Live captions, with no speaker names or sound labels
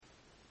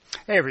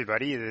Hey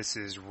everybody, this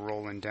is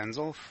Roland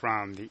Denzel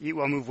from the Eat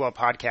Well Move Well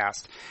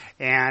podcast,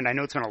 and I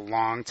know it's been a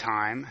long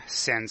time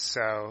since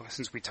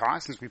we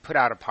talked, since we put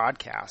out a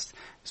podcast.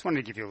 Just wanted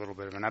to give you a little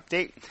bit of an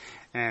update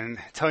and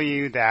tell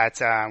you that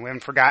we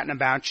haven't forgotten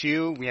about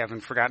you, we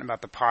haven't forgotten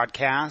about the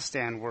podcast,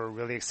 and we're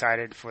really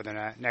excited for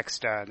the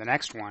next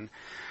one.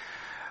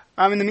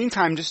 In the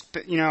meantime, just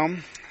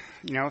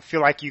feel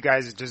like you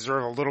guys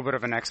deserve a little bit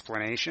of an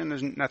explanation.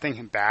 There's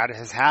nothing bad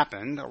has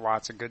happened,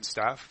 lots of good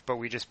stuff, but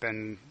we've just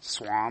been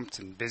swamped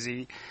and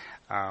busy.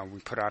 We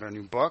put out a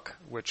new book,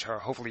 which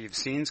hopefully you've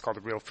seen. It's called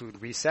The Real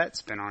Food Reset.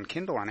 It's been on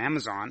Kindle on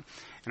Amazon,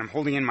 and I'm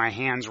holding in my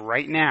hands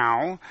right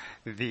now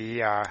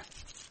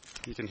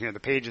you can hear the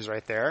pages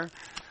right there,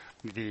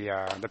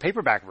 the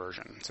paperback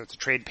version. So it's a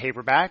trade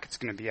paperback. It's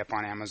going to be up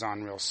on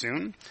Amazon real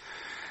soon.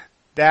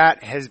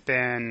 That has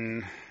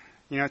been...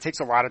 it takes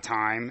a lot of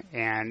time,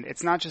 and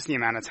it's not just the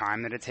amount of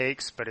time that it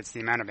takes, but it's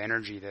the amount of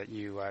energy that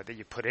you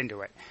put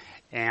into it.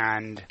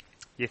 And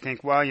you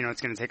think, well,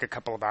 it's going to take a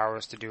couple of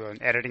hours to do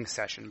an editing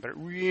session, but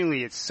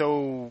really it's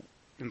so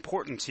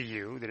important to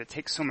you that it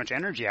takes so much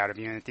energy out of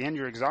you, and at the end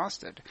you're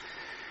exhausted.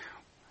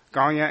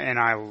 Galia and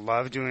I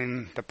love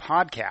doing the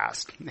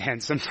podcast,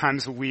 and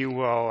sometimes we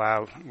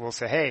will we'll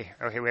say, hey,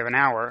 okay, we have an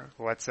hour,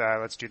 let's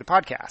do the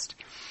podcast.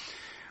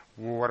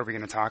 What are we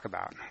going to talk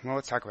about? Well,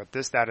 let's talk about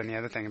this, that, and the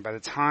other thing. And by the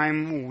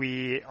time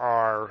we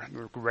are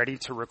ready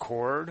to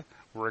record,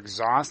 we're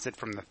exhausted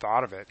from the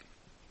thought of it.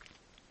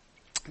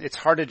 It's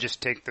hard to just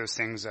take those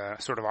things,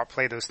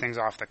 play those things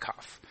off the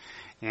cuff.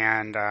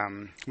 And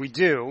we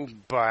do,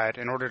 but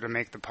in order to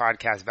make the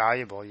podcast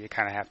valuable, you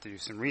kind of have to do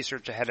some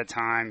research ahead of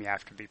time. You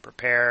have to be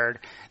prepared.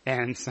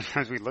 And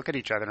sometimes we look at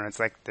each other, and it's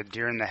like the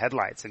deer in the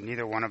headlights, and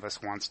neither one of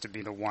us wants to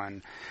be the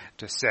one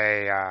to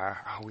say,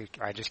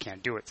 I just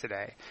can't do it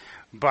today.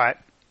 But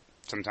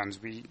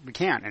sometimes we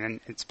can,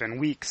 and it's been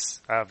weeks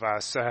of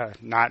us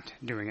not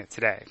doing it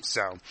today.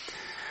 So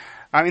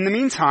in the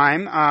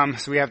meantime,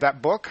 so we have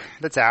that book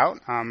that's out.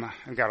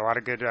 We've got a lot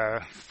of good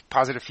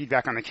positive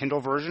feedback on the Kindle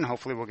version.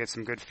 Hopefully we'll get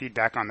some good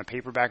feedback on the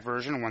paperback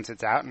version once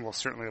it's out, and we'll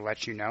certainly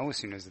let you know as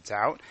soon as it's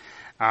out.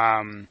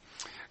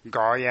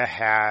 Galia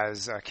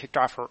has kicked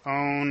off her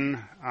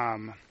own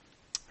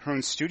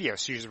studio.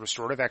 She's a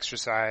restorative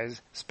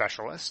exercise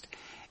specialist,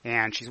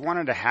 and she's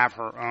wanted to have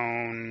her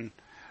own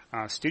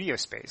studio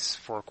space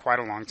for quite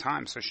a long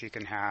time, so she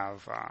can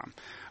have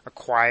a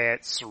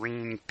quiet,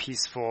 serene,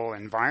 peaceful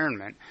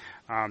environment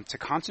to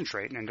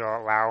concentrate and to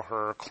allow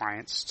her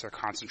clients to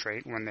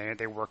concentrate when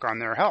they work on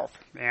their health.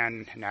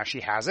 And now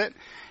she has it,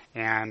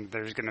 and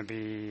there's going to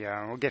be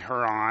we'll get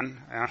her on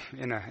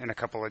in a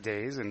couple of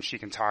days, and she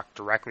can talk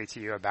directly to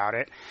you about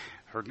it,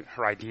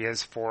 her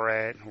ideas for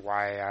it,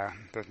 why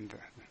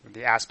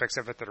the aspects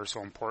of it that are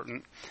so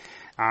important.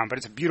 But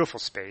it's a beautiful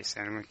space,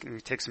 and we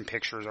take some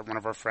pictures. One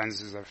of our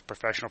friends is a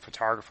professional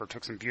photographer,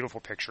 took some beautiful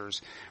pictures.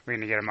 We're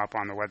going to get them up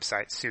on the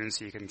website soon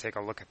so you can take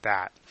a look at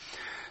that.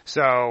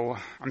 So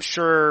I'm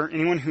sure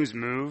anyone who's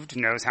moved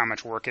knows how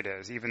much work it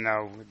is. Even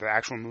though the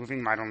actual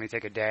moving might only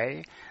take a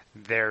day,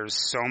 there's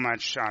so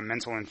much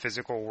mental and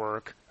physical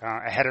work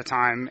ahead of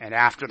time and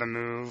after the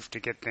move to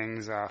get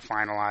things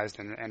finalized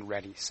and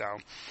ready. So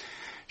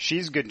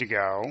she's good to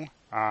go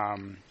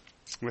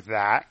with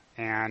that.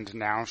 And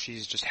now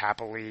she's just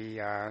happily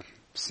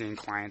seeing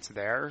clients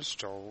there,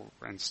 still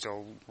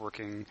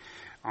working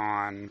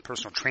on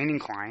personal training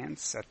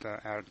clients at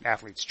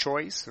Athlete's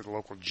Choice, at the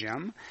local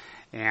gym,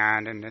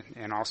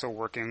 and also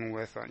working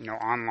with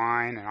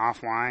online and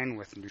offline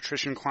with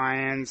nutrition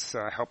clients,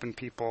 helping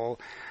people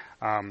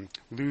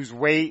lose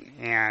weight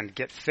and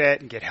get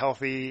fit and get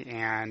healthy,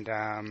 and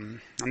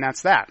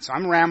that's that. So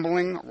I'm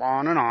rambling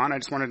on and on. I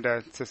just wanted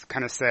to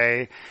kind of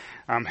say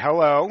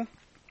hello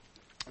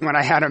when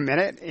I had a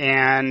minute,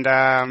 and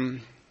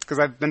because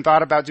I've been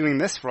thought about doing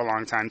this for a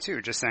long time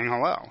too, just saying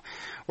hello.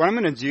 What I'm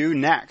going to do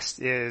next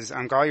is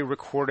Galia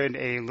recorded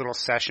a little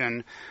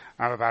session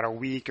about a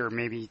week or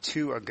maybe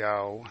two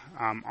ago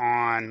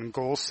on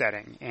goal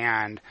setting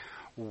and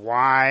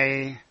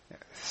why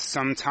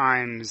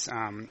sometimes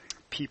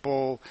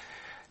people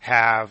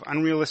have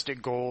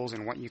unrealistic goals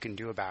and what you can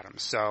do about them.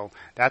 So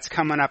that's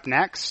coming up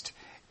next,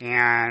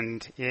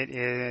 and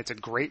it's a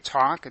great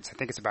talk. I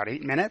think it's about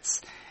 8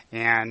 minutes.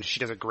 And she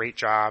does a great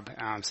job,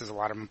 says a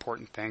lot of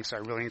important things, so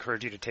I really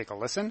encourage you to take a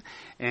listen.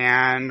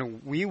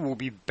 And we will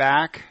be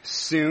back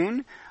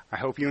soon. I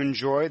hope you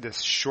enjoy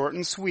this short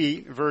and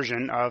sweet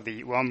version of the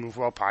Eat Well, Move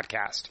Well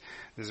podcast.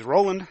 This is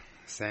Roland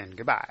saying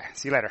goodbye.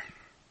 See you later.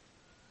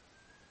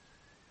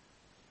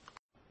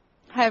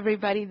 Hi,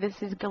 everybody. This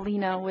is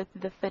Galina with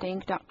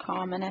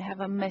TheFitInc.com, and I have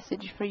a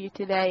message for you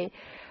today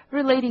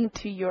relating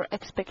to your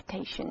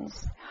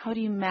expectations. How do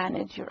you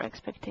manage your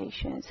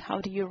expectations? How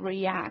do you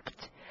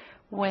react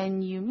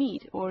when you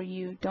meet or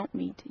you don't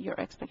meet your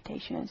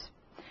expectations?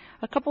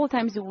 A couple of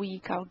times a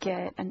week I'll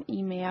get an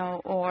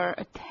email or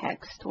a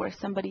text where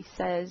somebody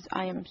says,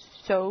 I am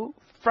so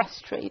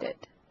frustrated.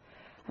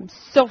 I'm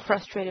so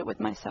frustrated with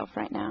myself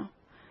right now.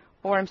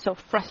 Or I'm so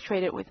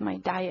frustrated with my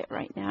diet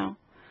right now.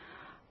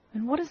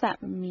 And what does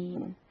that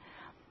mean?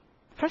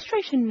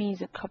 Frustration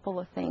means a couple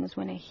of things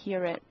when I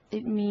hear it.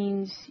 It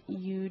means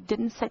you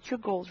didn't set your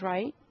goals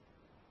right.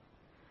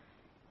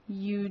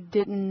 You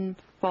didn't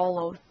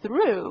follow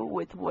through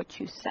with what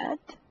you set,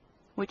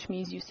 which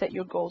means you set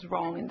your goals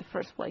wrong in the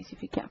first place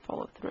if you can't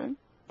follow through.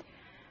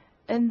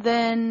 And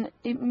then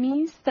it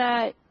means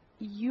that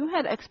you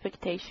had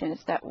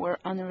expectations that were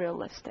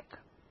unrealistic.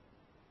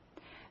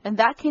 And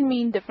that can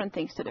mean different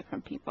things to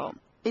different people.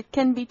 It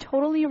can be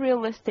totally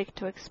realistic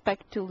to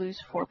expect to lose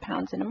 4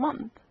 pounds in a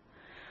month.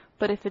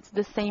 But if it's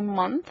the same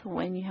month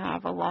when you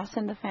have a loss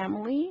in the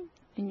family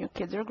and your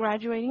kids are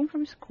graduating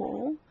from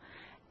school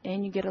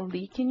and you get a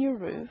leak in your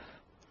roof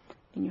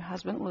and your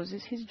husband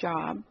loses his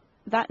job,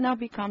 that now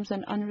becomes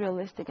an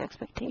unrealistic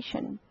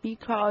expectation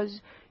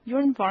because your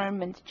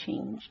environment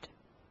changed.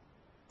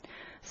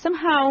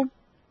 Somehow,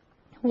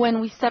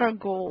 when we set our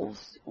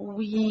goals,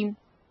 we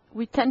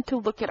tend to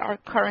look at our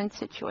current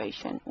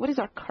situation. What is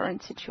our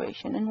current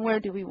situation and where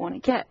do we want to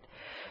get?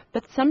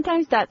 But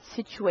sometimes that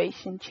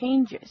situation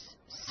changes.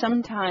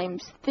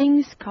 Sometimes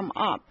things come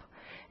up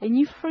and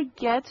you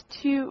forget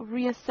to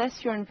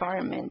reassess your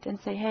environment and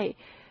say, hey,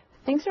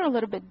 things are a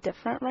little bit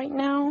different right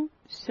now,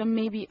 so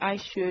maybe I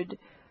should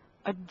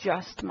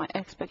adjust my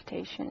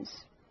expectations.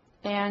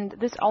 And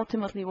this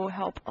ultimately will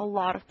help a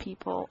lot of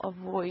people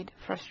avoid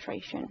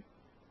frustration.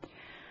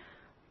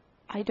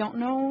 I don't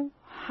know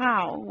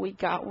how we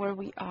got where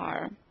we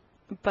are,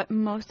 but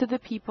most of the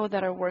people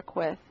that I work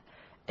with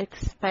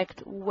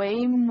expect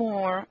way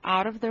more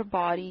out of their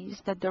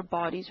bodies that their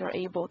bodies are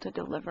able to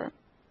deliver.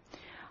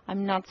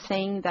 I'm not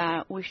saying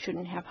that we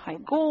shouldn't have high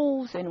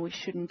goals and we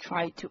shouldn't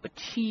try to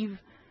achieve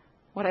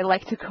what I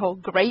like to call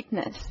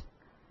greatness.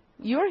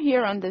 You're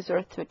here on this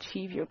earth to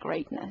achieve your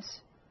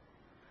greatness.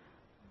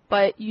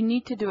 But you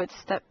need to do it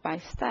step by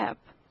step,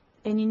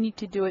 and you need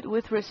to do it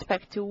with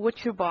respect to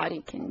what your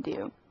body can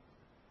do.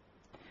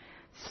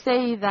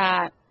 Say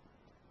that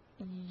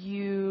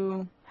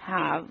you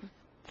have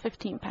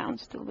 15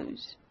 pounds to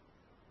lose,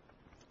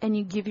 and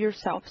you give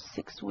yourself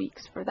 6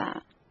 weeks for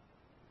that.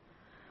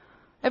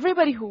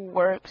 Everybody who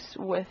works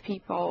with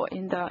people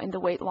in the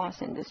weight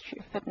loss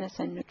industry, fitness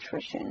and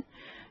nutrition,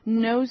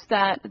 knows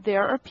that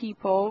there are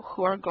people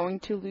who are going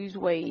to lose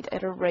weight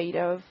at a rate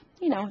of,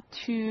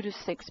 2 to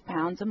 6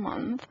 pounds a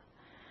month.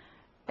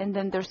 And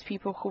then there's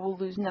people who will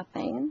lose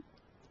nothing.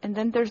 And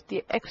then there's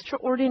the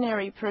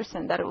extraordinary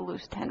person that will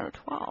lose 10 or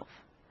 12.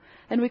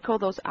 And we call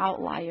those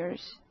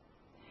outliers.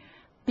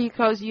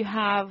 Because you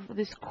have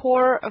this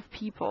core of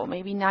people,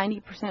 maybe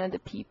 90% of the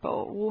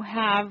people, will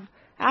have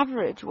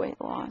average weight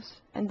loss.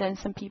 And then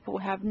some people will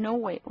have no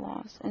weight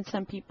loss. And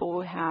some people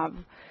will have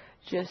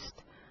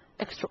just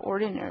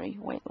extraordinary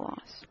weight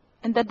loss.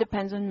 And that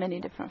depends on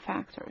many different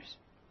factors.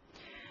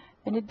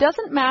 And it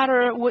doesn't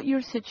matter what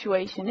your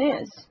situation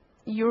is.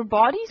 Your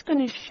body's going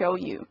to show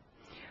you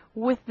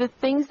with the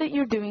things that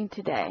you're doing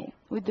today,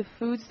 with the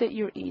foods that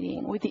you're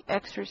eating, with the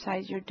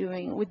exercise you're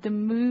doing, with the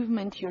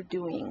movement you're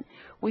doing,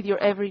 with your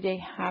everyday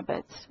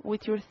habits,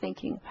 with your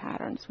thinking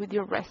patterns, with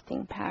your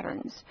resting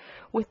patterns,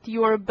 with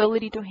your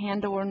ability to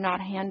handle or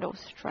not handle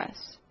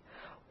stress.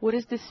 What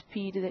is the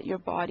speed that your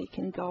body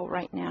can go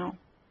right now?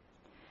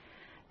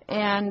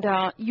 And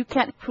you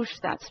can't push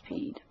that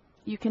speed.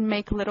 You can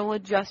make little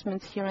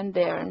adjustments here and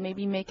there and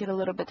maybe make it a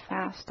little bit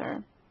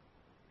faster.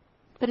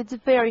 But it's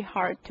very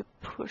hard to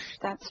push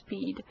that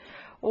speed.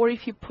 Or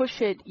if you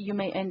push it, you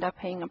may end up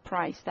paying a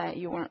price that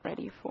you weren't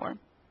ready for.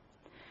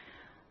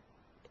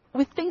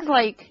 With things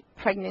like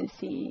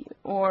pregnancy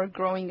or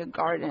growing a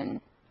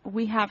garden,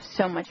 we have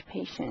so much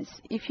patience.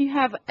 If you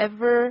have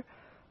ever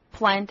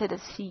planted a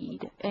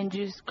seed and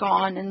just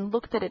gone and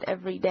looked at it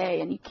every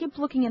day and you keep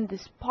looking in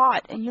this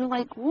pot and you're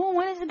like, whoa,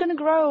 when is it going to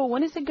grow?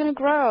 When is it going to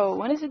grow?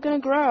 When is it going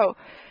to grow?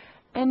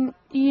 And,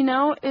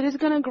 it is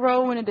going to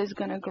grow when it is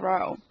going to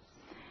grow.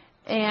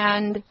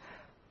 And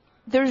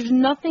there's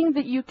nothing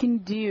that you can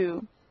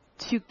do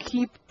to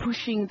keep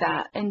pushing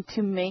that and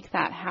to make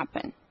that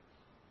happen.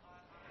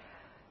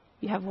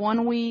 You have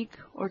 1 week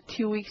or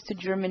 2 weeks to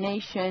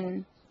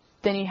germination.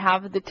 Then you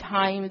have the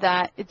time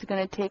that it's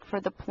going to take for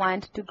the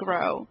plant to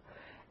grow.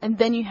 And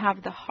then you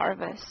have the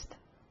harvest.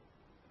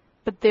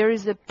 But there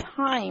is a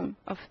time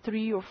of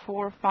 3 or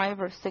 4 or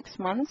 5 or 6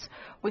 months.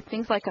 With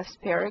things like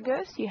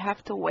asparagus, you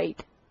have to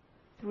wait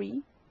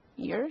 3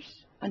 years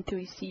until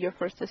you see your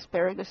first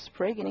asparagus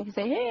sprig. And you can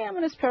say, hey, I'm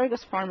an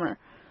asparagus farmer.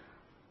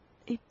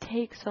 It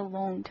takes a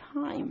long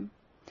time.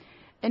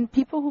 And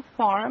people who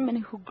farm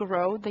and who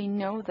grow, they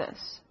know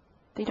this.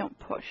 They don't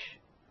push.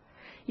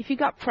 If you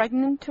got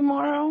pregnant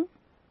tomorrow,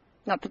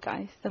 not the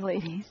guys, the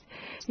ladies.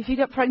 If you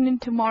got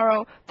pregnant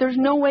tomorrow, there's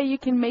no way you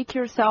can make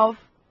yourself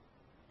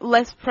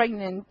less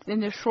pregnant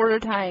in a shorter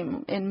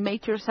time and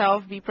make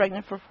yourself be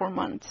pregnant for 4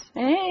 months.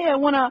 And hey, I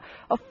want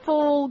a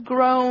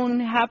full-grown,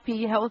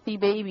 happy, healthy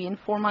baby in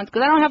 4 months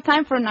because I don't have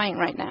time for 9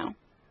 right now.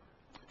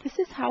 This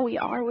is how we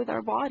are with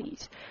our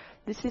bodies.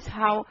 This is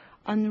how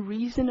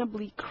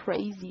unreasonably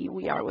crazy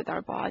we are with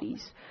our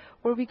bodies.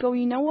 Where we go,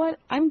 you know what?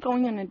 I'm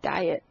going on a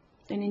diet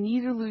and I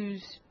need to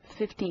lose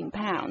 15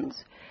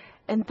 pounds.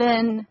 And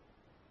then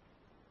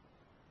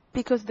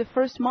because the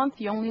first month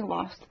you only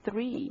lost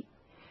 3.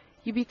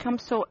 You become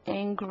so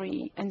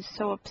angry and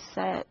so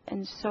upset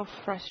and so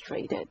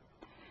frustrated.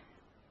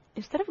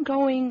 Instead of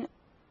going,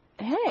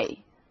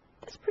 hey,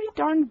 that's pretty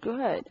darn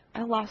good.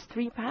 I lost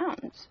 3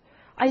 pounds.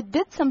 I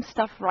did some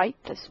stuff right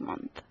this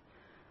month.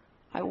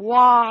 I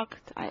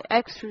walked, I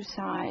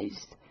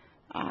exercised,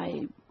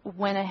 I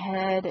went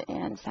ahead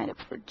and signed up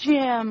for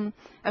gym.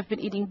 I've been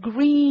eating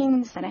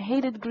greens, and I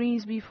hated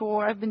greens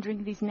before. I've been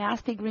drinking these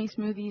nasty green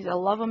smoothies. I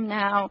love them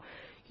now.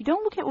 You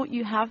don't look at what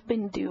you have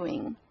been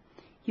doing.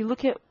 You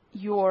look at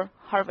your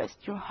harvest.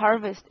 Your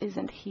harvest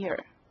isn't here,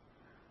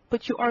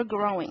 but you are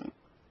growing.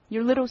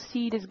 Your little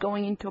seed is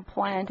going into a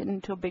plant and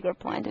into a bigger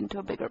plant, into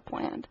a bigger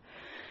plant.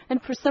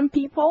 And for some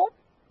people,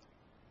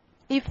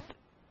 if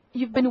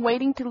you've been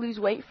waiting to lose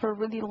weight for a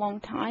really long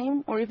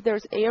time, or if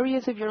there's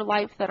areas of your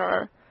life that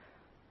are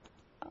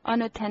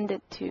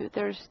unattended to,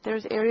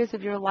 there's areas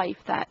of your life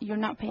that you're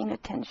not paying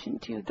attention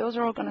to, those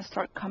are all going to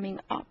start coming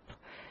up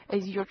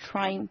as you're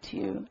trying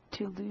to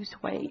lose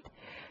weight.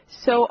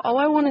 So all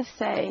I want to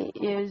say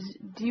is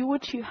do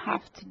what you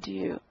have to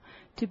do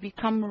to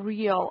become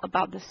real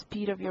about the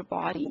speed of your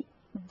body.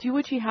 Do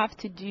what you have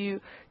to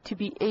do to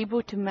be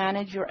able to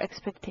manage your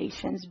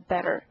expectations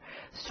better.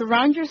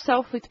 Surround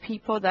yourself with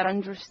people that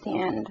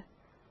understand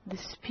the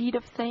speed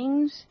of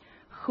things,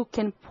 who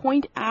can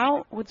point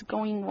out what's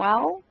going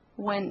well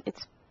when it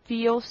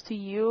feels to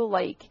you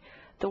like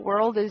the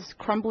world is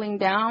crumbling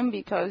down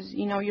because,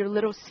 your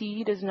little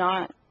seed is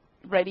not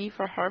ready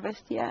for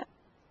harvest yet.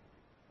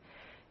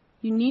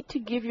 You need to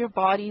give your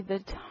body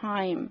the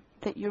time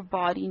that your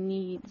body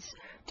needs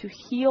to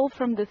heal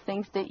from the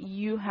things that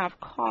you have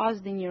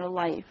caused in your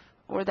life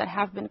or that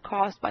have been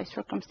caused by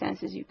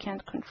circumstances you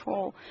can't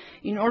control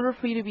in order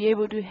for you to be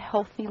able to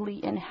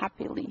healthily and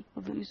happily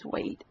lose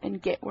weight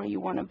and get where you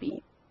want to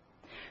be.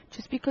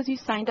 Just because you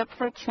signed up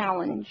for a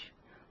challenge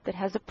that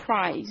has a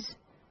prize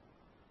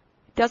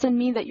doesn't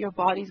mean that your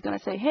body's going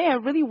to say, hey, I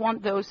really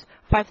want those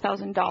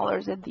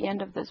 $5,000 at the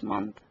end of this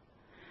month.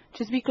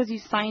 Just because you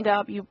signed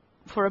up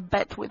for a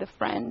bet with a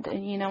friend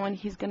and, and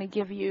he's going to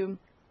give you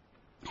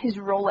his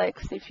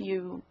Rolex if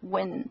you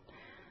win,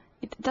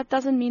 that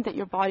doesn't mean that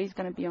your body's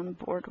going to be on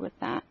board with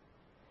that.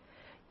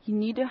 You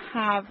need to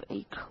have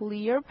a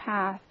clear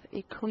path,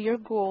 a clear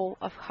goal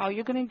of how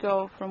you're going to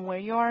go from where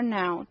you are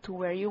now to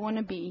where you want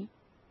to be.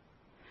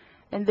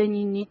 And then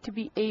you need to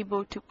be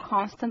able to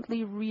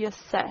constantly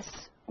reassess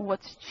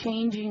what's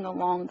changing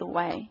along the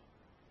way.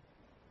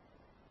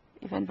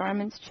 If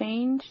environments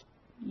change,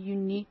 you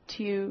need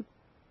to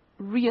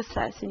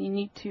reassess and you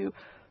need to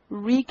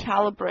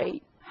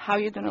recalibrate how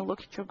you're going to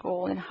look at your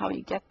goal and how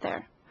you get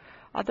there.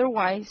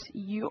 Otherwise,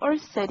 you are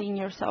setting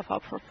yourself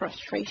up for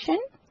frustration.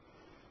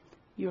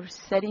 You're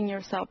setting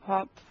yourself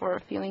up for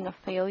a feeling of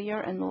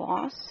failure and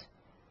loss.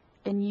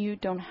 And you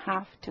don't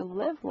have to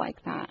live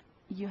like that.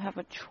 You have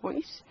a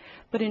choice.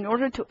 But in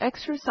order to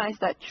exercise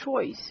that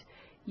choice,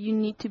 you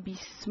need to be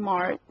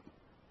smart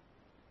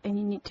and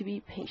you need to be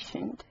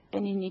patient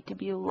and you need to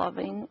be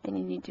loving and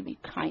you need to be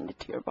kind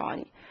to your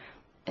body.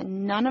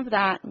 And none of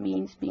that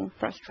means being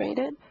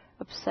frustrated,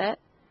 upset,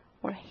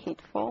 or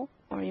hateful,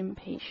 or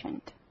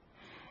impatient.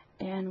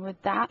 And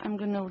with that, I'm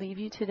going to leave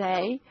you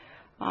today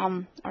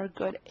our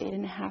good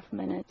 8.5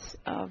 minutes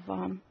of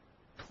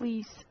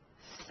please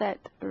set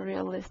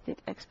realistic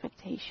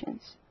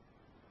expectations.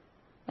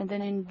 And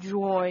then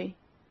enjoy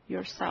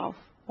yourself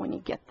when you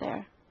get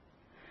there.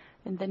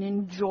 And then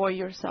enjoy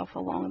yourself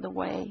along the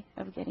way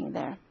of getting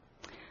there.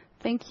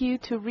 Thank you.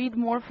 To read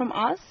more from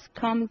us,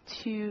 come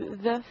to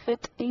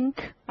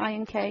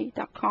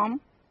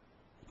thefitinc.com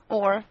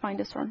or find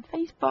us on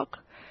Facebook.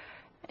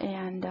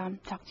 And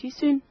talk to you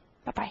soon.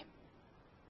 Bye-bye.